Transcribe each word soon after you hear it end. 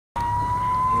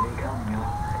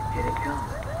Ba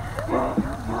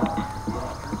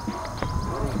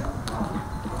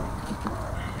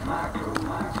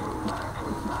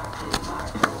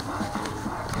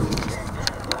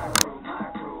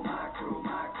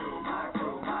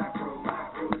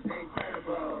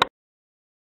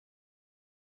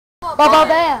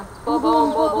bam, Boom boom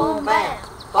boom boom bam,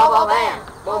 ba bam,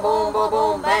 boom boom boom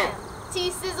boom bam.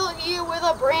 T-Sizzle here with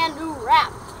a brand new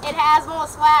rap. It has more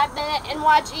swag than an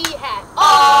NYG hat.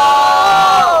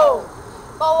 Oh!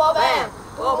 Ba Bam, bam,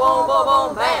 boom boom boom boom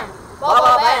bam,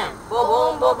 ba bam, boom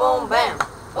boom boom boom bam,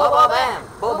 ba bam,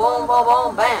 boom boom boom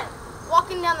boom bam.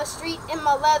 Walking down the street in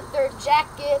my leather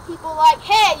jacket, people like,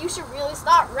 hey, you should really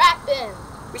start rapping.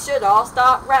 We should all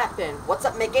start rapping. What's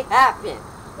up? Make it happen.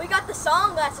 We got the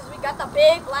sunglasses, we got the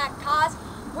big black cars.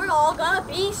 We're all gonna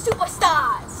be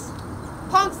superstars.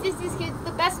 Punks, 60's kids,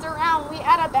 the best around. We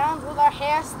out of bounds with our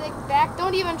hair slicked back.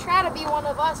 Don't even try to be one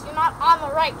of us. You're not on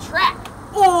the right track.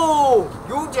 Ooh,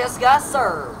 you just got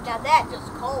served. Now that just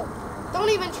cold. Don't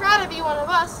even try to be one of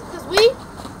us, cause we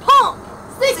Punk!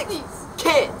 60's.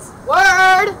 Kids.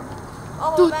 Word.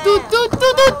 Oh, Do man. do do do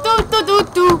do do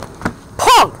do do.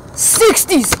 Punk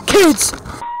 60s kids. Here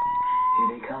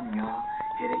they come, y'all.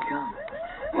 Here they come.